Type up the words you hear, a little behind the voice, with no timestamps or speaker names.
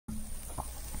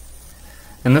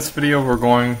In this video we're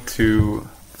going to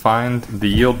find the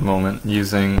yield moment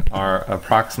using our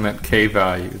approximate K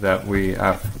value that we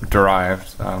have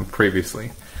derived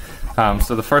previously.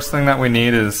 So the first thing that we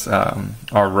need is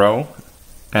our rho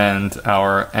and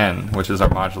our n, which is our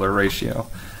modular ratio.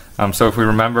 So if we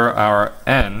remember, our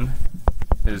n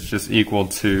is just equal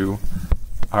to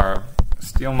our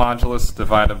steel modulus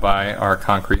divided by our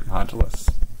concrete modulus.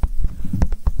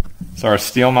 So our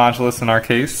steel modulus in our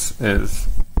case is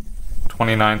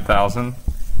 29,000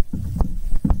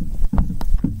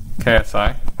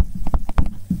 KSI,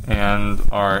 and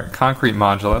our concrete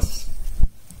modulus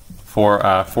for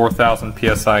 4,000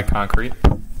 PSI concrete.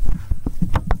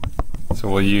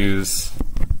 So we'll use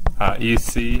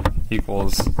EC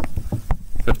equals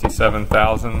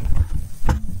 57,000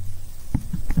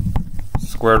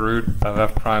 square root of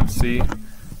F prime C,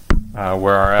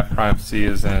 where our F prime C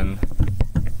is in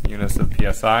units of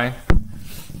PSI.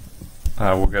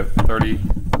 We'll get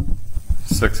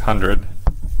 3,600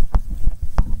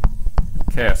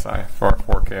 KSI for our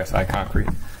 4 KSI concrete.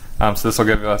 So this will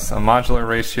give us a modular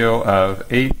ratio of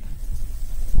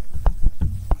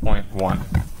 8.1.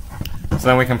 So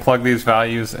then we can plug these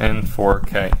values in for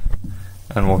K,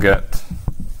 and we'll get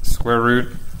square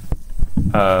root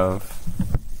of,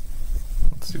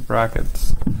 let's see,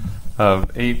 brackets,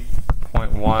 of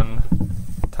 8.1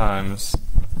 times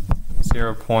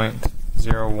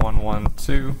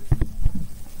 0.0112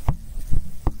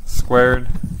 squared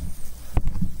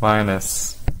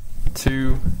minus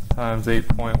 2 times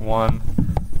 8.1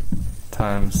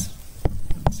 times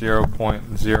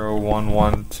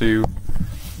 0.0112,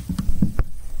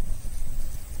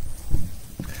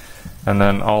 and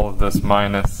then all of this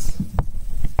minus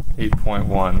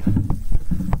 8.1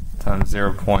 times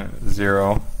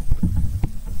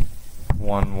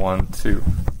 0.0112.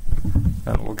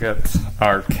 And we'll get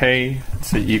our K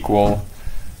to equal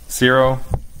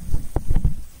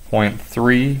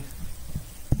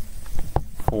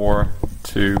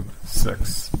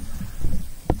 0.3426.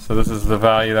 So this is the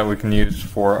value that we can use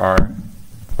for our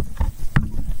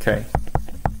K.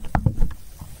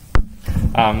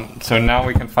 So now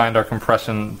we can find our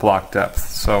compression block depth.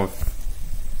 So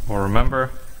we'll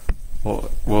remember,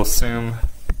 we'll assume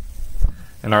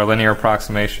in our linear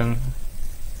approximation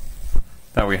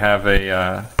that we have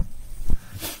a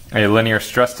linear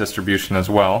stress distribution as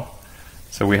well.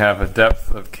 So we have a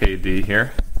depth of KD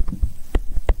here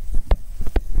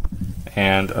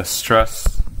and a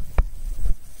stress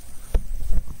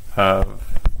of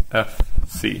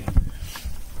FC.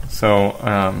 So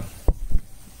and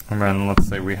then let's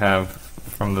say we have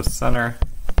from the center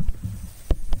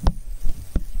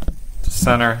to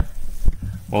center,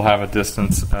 we'll have a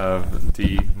distance of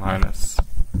D minus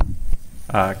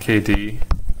KD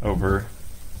over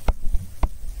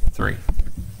 3.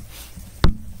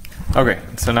 Okay,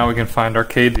 so now we can find our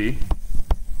KD,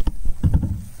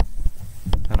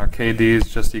 and our KD is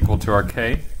just equal to our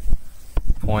K,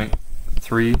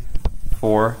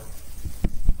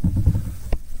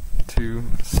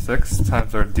 0.3426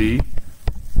 times our D,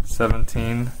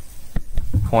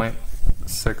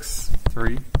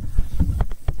 17.63,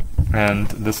 and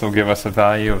this will give us a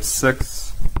value of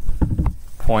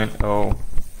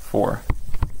 6.04.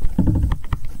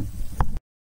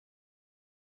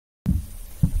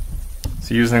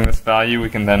 So using this value, we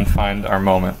can then find our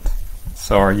moment.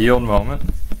 So our yield moment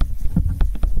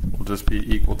will just be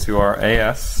equal to our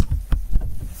AS,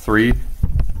 3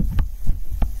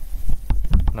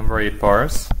 number 8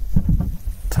 bars,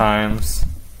 times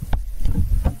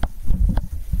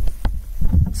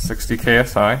 60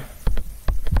 KSI,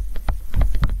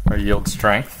 our yield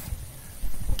strength,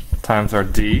 times our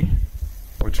D,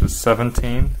 which is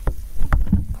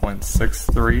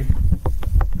 17.63,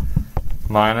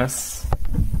 minus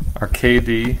our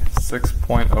KD,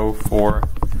 6.04,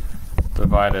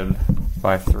 divided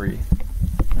by 3.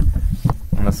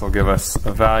 And this will give us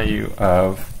a value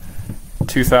of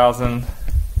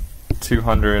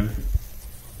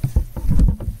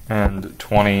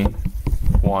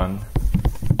 2,221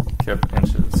 kip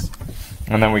inches.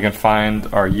 And then we can find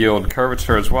our yield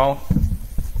curvature as well.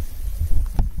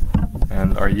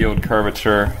 And our yield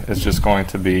curvature is just going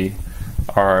to be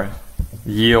our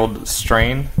yield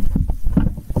strain,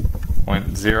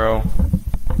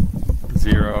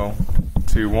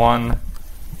 0.0021,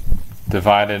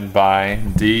 divided by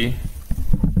D,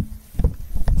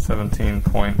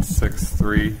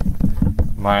 17.63,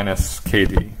 minus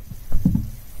KD,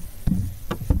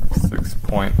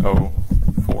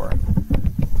 6.04.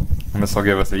 And this will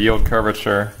give us a yield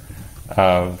curvature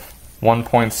of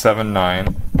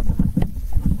 1.79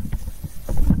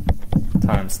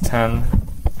 times 10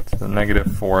 to the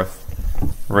negative fourth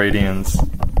radians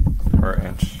per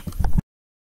inch.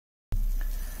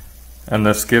 And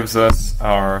this gives us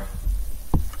our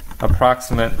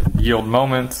approximate yield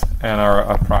moment and our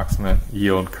approximate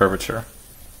yield curvature.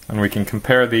 And we can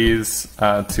compare these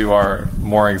to our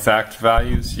more exact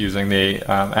values using the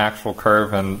actual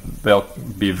curve, and they'll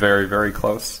be very, very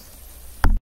close.